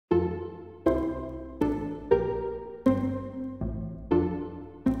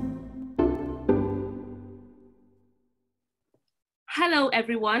Hello,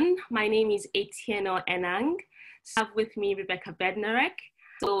 everyone. My name is Etieno Enang. I have with me Rebecca Bednarek.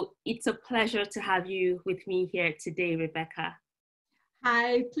 So it's a pleasure to have you with me here today, Rebecca.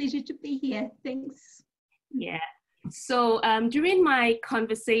 Hi, pleasure to be here. Thanks. Yeah. So during my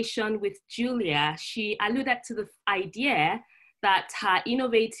conversation with Julia, she alluded to the idea that her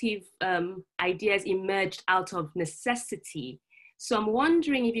innovative ideas emerged out of necessity. So I'm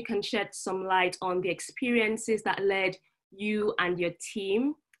wondering if you can shed some light on the experiences that led you and your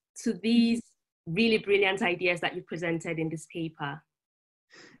team to these really brilliant ideas that you presented in this paper.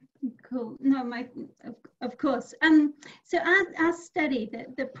 Cool. No, of course. So our study,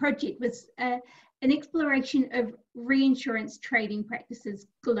 the project was an exploration of reinsurance trading practices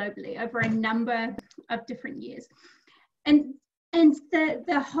globally over a number of different years, and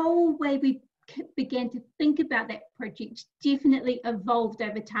the whole way we began to think about that project definitely evolved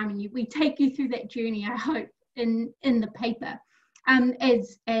over time, and we take you through that journey, I hope, in the paper,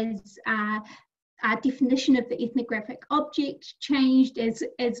 as our definition of the ethnographic object changed, as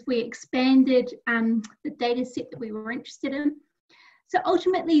we expanded the data set that we were interested in. So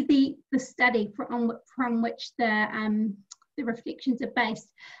ultimately, the study from which the reflections are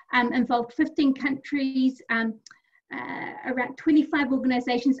based involved 15 countries, around 25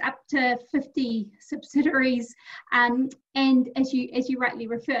 organisations, up to 50 subsidiaries, and as you rightly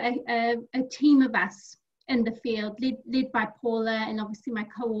refer, a team of us in the field, led by Paula and obviously my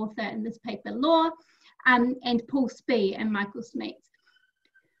co-author in this paper, Law, and Paul Spee and Michael Smeets.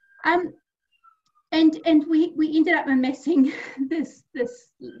 And we ended up amassing this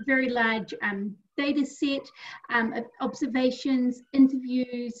very large data set of observations,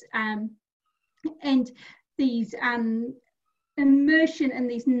 interviews, and these immersion in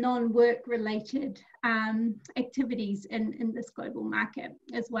these non-work related activities in this global market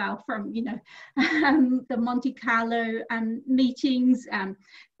as well, from the Monte Carlo meetings,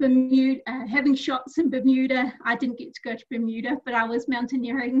 Bermuda, having shots in Bermuda. I didn't get to go to Bermuda, but I was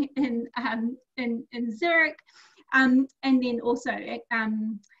mountaineering in Zurich, and then also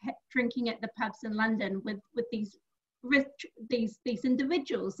drinking at the pubs in London with these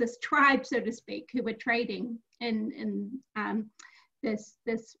individuals, this tribe, so to speak, who were trading in this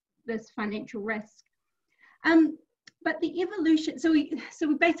financial risk. But the evolution, so we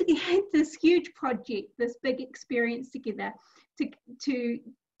basically had this huge project, this big experience together to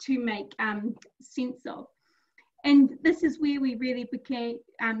make sense of. And this is where we really came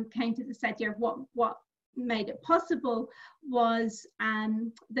to this idea of what made it possible was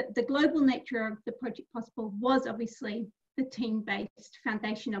that the global nature of the project possible was obviously the team-based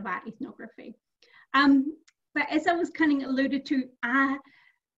foundation of our ethnography. But as I was kind of alluded to,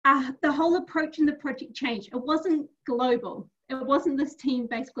 the whole approach in the project changed. It wasn't global. It wasn't this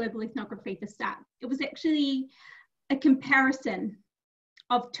team-based global ethnography to start. It was actually a comparison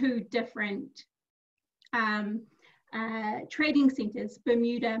of two different trading centres,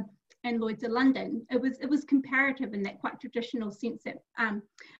 Bermuda and Lloyd's of London. It was comparative in that quite traditional sense that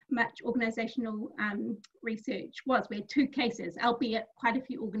much organisational research was. We had two cases, albeit quite a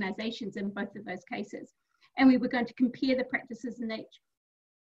few organisations in both of those cases. And we were going to compare the practices in each.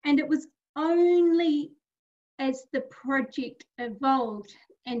 And it was only as the project evolved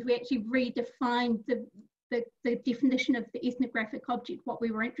and we actually redefined the definition of the ethnographic object, what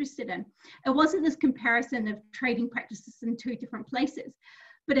we were interested in. It wasn't this comparison of trading practices in two different places,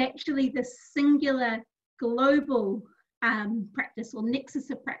 but actually the singular global practice or nexus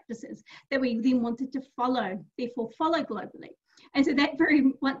of practices that we then wanted to therefore follow globally. And so that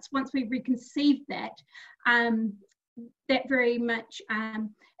once we reconceived that, that very much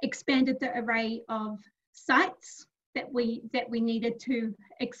expanded the array of sites that we needed to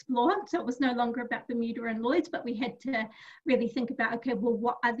explore. So it was no longer about Bermuda and Lloyd's, but we had to really think about, okay, well,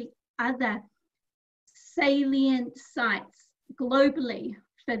 what are the other salient sites globally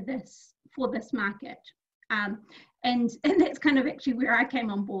for this market? And that's kind of actually where I came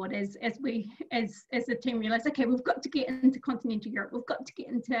on board as the team realized, okay, we've got to get into continental Europe, we've got to get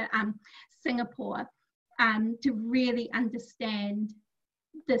into Singapore to really understand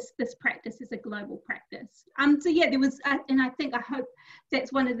this practice as a global practice. So yeah, there was, and I hope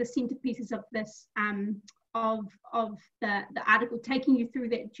that's one of the centerpieces of this of the article, taking you through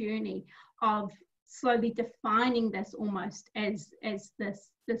that journey of slowly defining this almost as this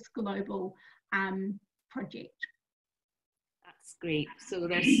global project. That's great. So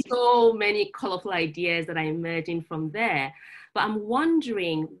there's so many colorful ideas that are emerging from there. But I'm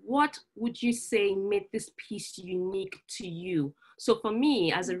wondering, what would you say made this piece unique to you? So for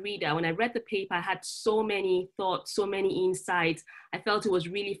me as a reader, when I read the paper, I had so many thoughts, so many insights. I felt it was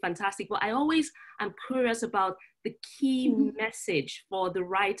really fantastic. But I always am curious about the key message for the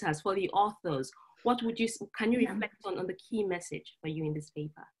writers, for the authors. What would you, can you reflect on the key message for you in this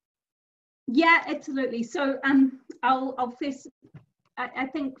paper? Yeah, absolutely. So I'll first, I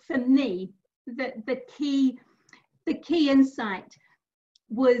think for me, the key insight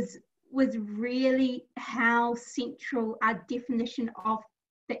was really how central our definition of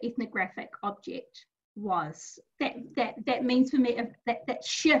the ethnographic object was. That means for me that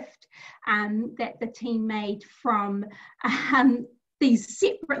shift that the team made from these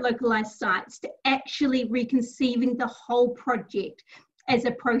separate localized sites to actually reconceiving the whole project as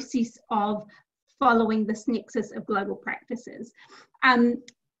a process of following this nexus of global practices.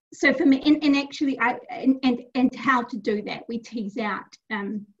 So for me, and actually, and how to do that, we tease out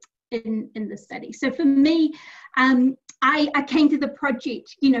in the study. So for me, I came to the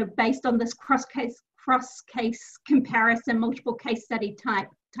project, based on this cross case comparison, multiple case study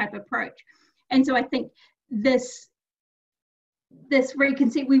type approach, and so I think this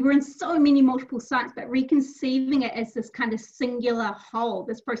we were in so many multiple sites, but reconceiving it as this kind of singular whole,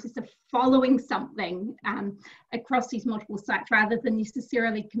 this process of following something across these multiple sites rather than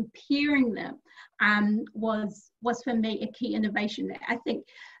necessarily comparing them, was for me a key innovation that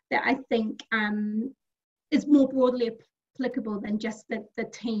I think is more broadly applicable than just the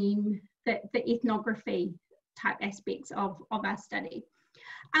team, the ethnography type aspects of our study.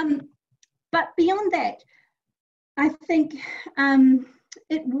 But beyond that, I think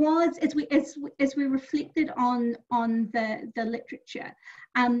it was, as we reflected on the literature,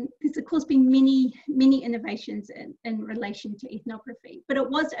 there's of course been many innovations in relation to ethnography, but it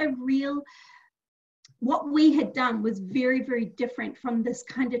was what we had done was very, very different from this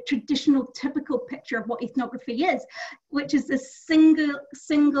kind of traditional typical picture of what ethnography is, which is this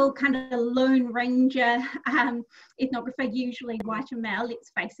single kind of lone ranger ethnographer, usually white and male, let's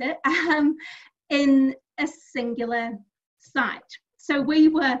face it, in a singular site. So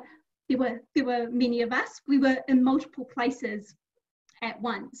there were many of us, we were in multiple places at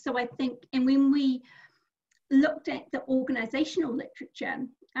once. So I think, and when we looked at the organizational literature,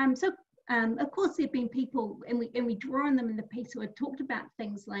 of course there've been people, and we draw on them in the piece, who had talked about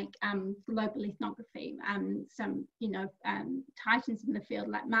things like global ethnography, some titans in the field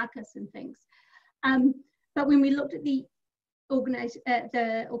like Marcus and things. But when we looked at the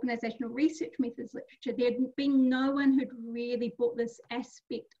organizational research methods literature, there had been no one who'd really brought this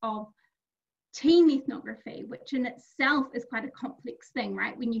aspect of team ethnography, which in itself is quite a complex thing,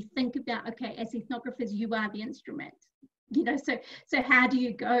 right? When you think about, okay, as ethnographers, you are the instrument, so how do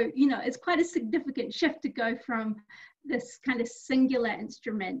you go, it's quite a significant shift to go from this kind of singular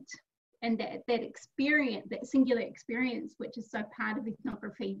instrument and that experience, that singular experience, which is so part of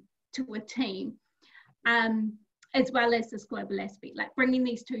ethnography, to a team. As well as this global aspect, like bringing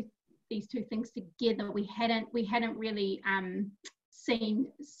these two things together, we hadn't really seen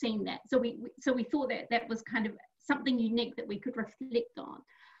that. So we thought that was kind of something unique that we could reflect on.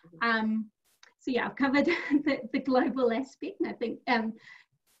 So yeah, I've covered the global aspect, and I think,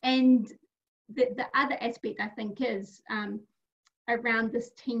 and the other aspect I think is around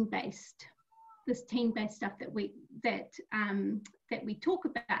this team-based stuff that we talk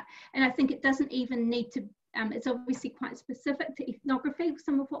about, and I think it doesn't even need to. It's obviously quite specific to ethnography,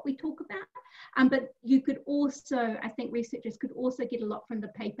 some of what we talk about, but you could also, I think researchers could also get a lot from the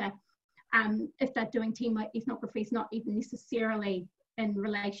paper if they're doing team ethnography, is not even necessarily in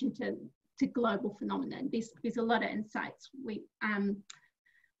relation to global phenomenon. There's a lot of insights we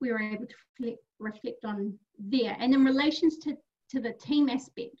were able to reflect on there. And in relation to the team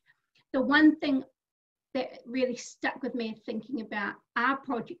aspect, the one thing that really stuck with me thinking about our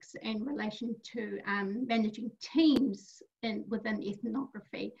projects in relation to managing teams within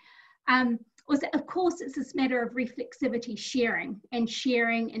ethnography was that, of course, it's this matter of reflexivity, sharing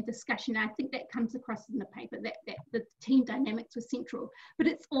and discussion. I think that comes across in the paper, that the team dynamics were central, but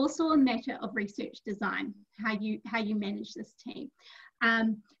it's also a matter of research design, how you manage this team.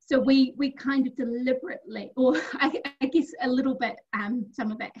 So we kind of deliberately, or I guess a little bit,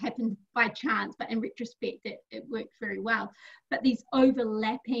 some of it happened by chance, but in retrospect it worked very well. But these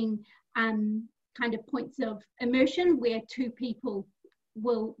overlapping kind of points of immersion where two people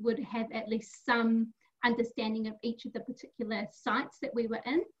would have at least some understanding of each of the particular sites that we were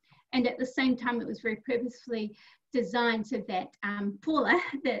in. And at the same time, it was very purposefully designed so that Paula,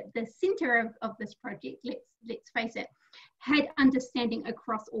 the center of this project, let's face it, had understanding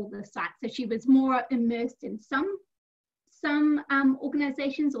across all the sites. So she was more immersed in some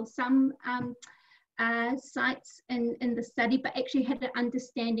organizations or some sites in the study, but actually had an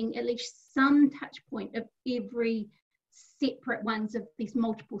understanding, at least some touch point of every separate ones of these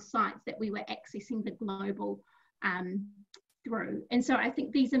multiple sites that we were accessing the global through. And so I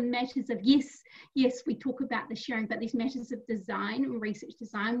think these are matters of, yes, we talk about the sharing, but these matters of design and research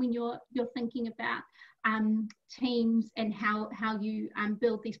design when you're thinking about teams and how you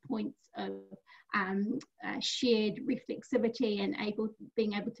build these points of shared reflexivity and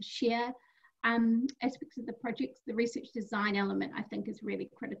being able to share aspects of the projects. The research design element, I think, is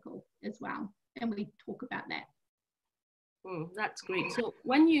really critical as well, and we talk about that. That's great. So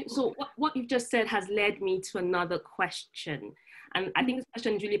what you've just said has led me to another question, and I think this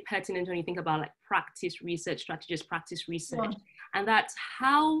question is really pertinent when you think about like practice research strategies, practice research, and that's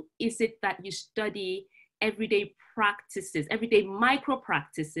how is it that you study everyday practices, everyday micro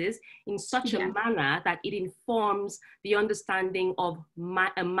practices in such a manner that it informs the understanding of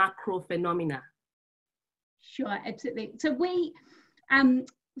a macro phenomena? Sure, absolutely. So we,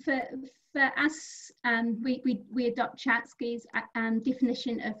 for us, we adopt Jarzabkowski's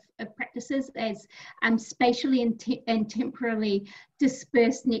definition of practices as spatially and temporally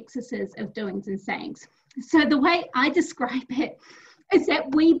dispersed nexuses of doings and sayings. So the way I describe it is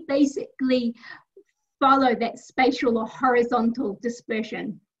that we basically follow that spatial or horizontal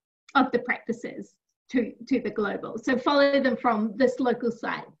dispersion of the practices to the global. So follow them from this local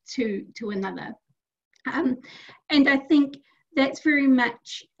site to another. And I think that's very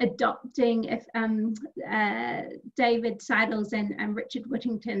much adopting if David Seidel's and Richard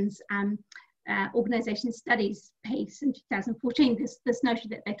Whittington's organisation studies piece in 2014, this notion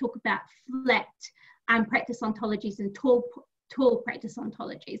that they talk about flat practice ontologies and tall practice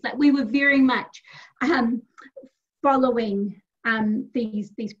ontologies. Like we were very much following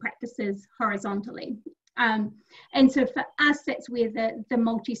these practices horizontally. And so for us, that's where the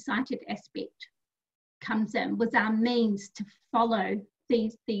multi-sited aspect comes in, was our means to follow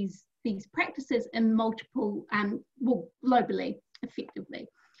these practices in multiple, well, globally, effectively.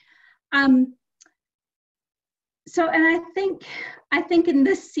 So, and I think in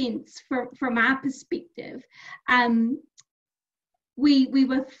this sense, from our perspective, we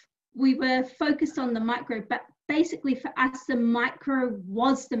were focused on the micro, but basically for us, the micro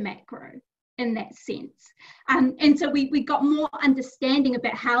was the macro in that sense. And so we got more understanding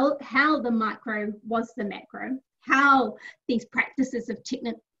about how the micro was the macro, how these practices of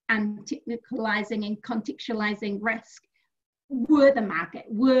technicalizing and contextualizing risk were the market,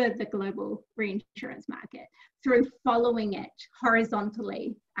 were the global reinsurance market, through following it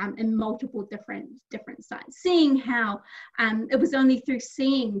horizontally in multiple different sites, seeing how it was only through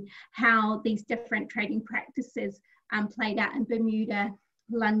seeing how these different trading practices played out in Bermuda,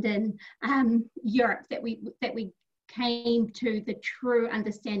 London, Europe, that we came to the true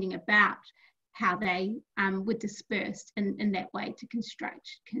understanding about how they were dispersed in that way to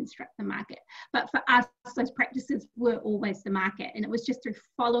construct the market. But for us, those practices were always the market, and it was just through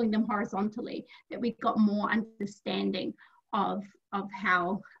following them horizontally that we got more understanding of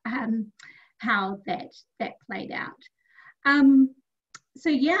how that played out. So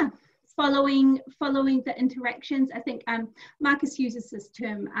yeah, following the interactions. I think Marcus uses this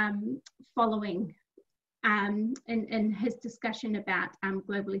term following in his discussion about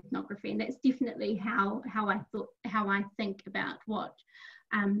global ethnography, and that's definitely how I think about what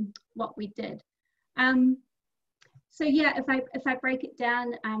we did. So yeah, if I break it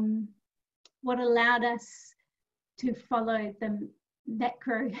down, what allowed us to follow the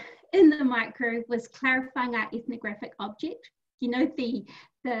macro in the micro was clarifying our ethnographic object. You know,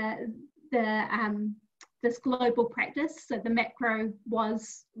 this global practice. So the macro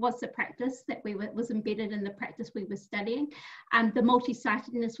was the practice that was embedded in the practice we were studying. The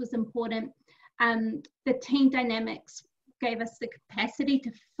multi-sitedness was important. The team dynamics gave us the capacity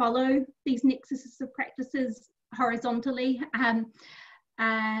to follow these nexuses of practices horizontally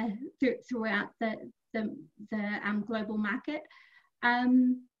throughout the global market.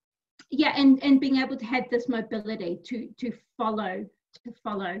 Yeah, and being able to have this mobility to follow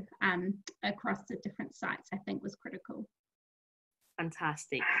across the different sites, I think, was critical.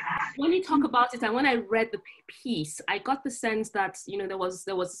 Fantastic. When you talk about it, and when I read the piece, I got the sense that, you know, there was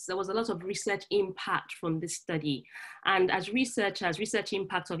a lot of research impact from this study. And as researchers, research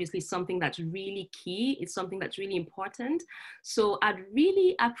impact obviously is something that's really key. It's something that's really important. So I'd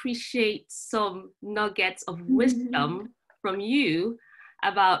really appreciate some nuggets of wisdom from you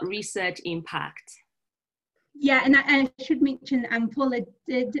about research impact. Yeah, and I should mention, Paula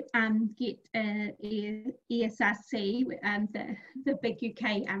did get ESRC, the big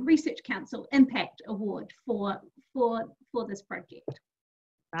UK Research Council Impact Award for this project.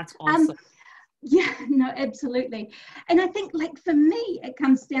 That's awesome. Yeah, no, absolutely. And I think, like, for me, it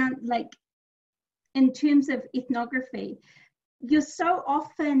comes down, like, in terms of ethnography, you're so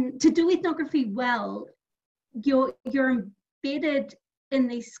often, to do ethnography well, you're embedded in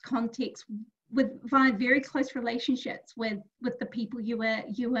these contexts via very close relationships with the people you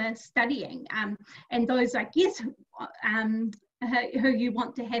were studying, and those, I guess, who you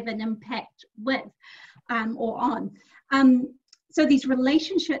want to have an impact with, or on. So these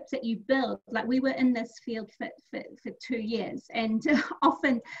relationships that you build, like, we were in this field for 2 years, and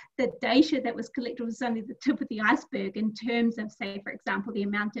often the data that was collected was only the tip of the iceberg in terms of, say, for example, the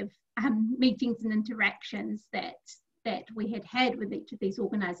amount of meetings and interactions that we had with each of these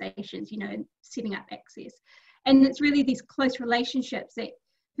organizations, you know, setting up access. And it's really these close relationships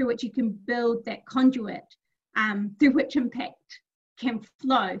through which you can build that conduit, through which impact can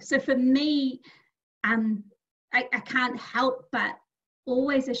flow. So for me, I can't help but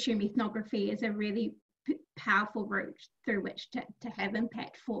always assume ethnography is a really powerful route through which to have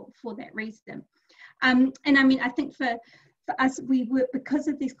impact for that reason. And I mean, I think for us, we were, because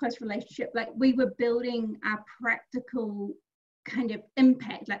of this close relationship, like, we were building our practical kind of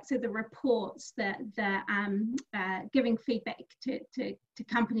impact, like, so the reports, the giving feedback to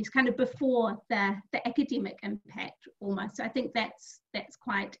companies kind of before the academic impact almost. So I think that's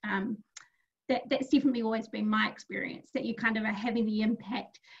quite, that's definitely always been my experience, that you kind of are having the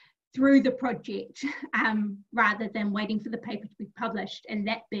impact through the project, rather than waiting for the paper to be published, and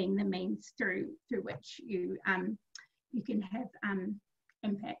that being the means through which you can have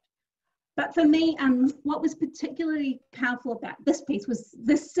impact. But for me, what was particularly powerful about this piece was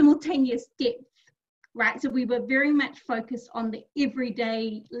this simultaneous depth, right? So we were very much focused on the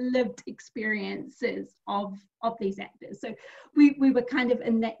everyday lived experiences of these actors. So we were kind of,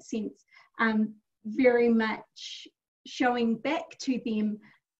 in that sense, very much showing back to them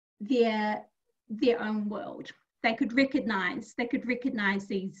their own world. They could recognize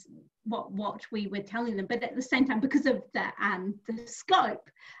these, what we were telling them, but at the same time, because of the scope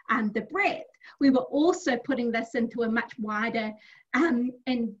and the breadth, we were also putting this into a much wider and,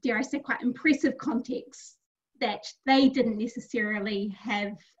 dare I say, quite impressive context that they didn't necessarily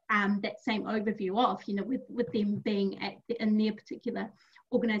have that same overview of, you know, with them being in their particular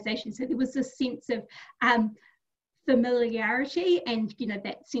organization. So there was this sense of familiarity, and, you know,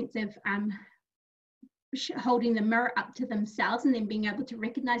 that sense of holding the mirror up to themselves and then being able to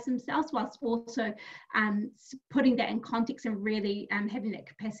recognize themselves, whilst also putting that in context and really having that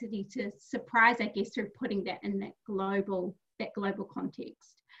capacity to surprise, I guess, through putting that in that global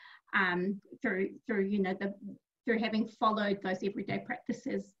context, through you know, through having followed those everyday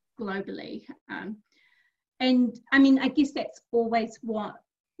practices globally. And I mean, I guess that's always what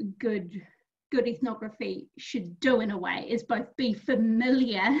good ethnography should do, in a way, is both be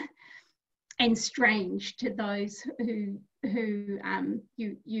familiar and strange to those who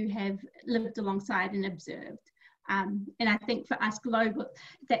you have lived alongside and observed. And I think for us,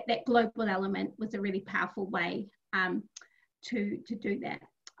 that global element was a really powerful way to do that.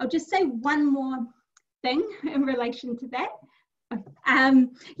 I'll just say one more thing in relation to that.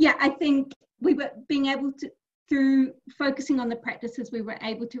 Yeah, I think we were being able to, through focusing on the practices, we were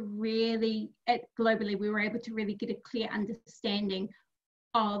able to really, globally, we were able to really get a clear understanding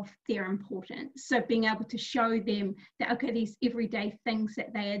of their importance. So being able to show them that, okay, these everyday things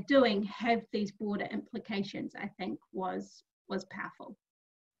that they are doing have these broader implications, I think was powerful.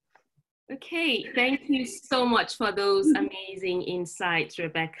 Okay, thank you so much for those amazing insights,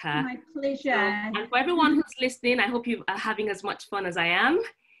 Rebecca. My pleasure. So, and for everyone who's listening, I hope you are having as much fun as I am.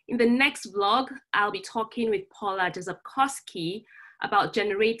 In the next vlog, I'll be talking with Paula Jarzabkowski about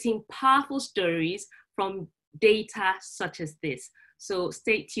generating powerful stories from data such as this. So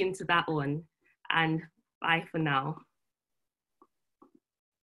stay tuned to that one, and bye for now.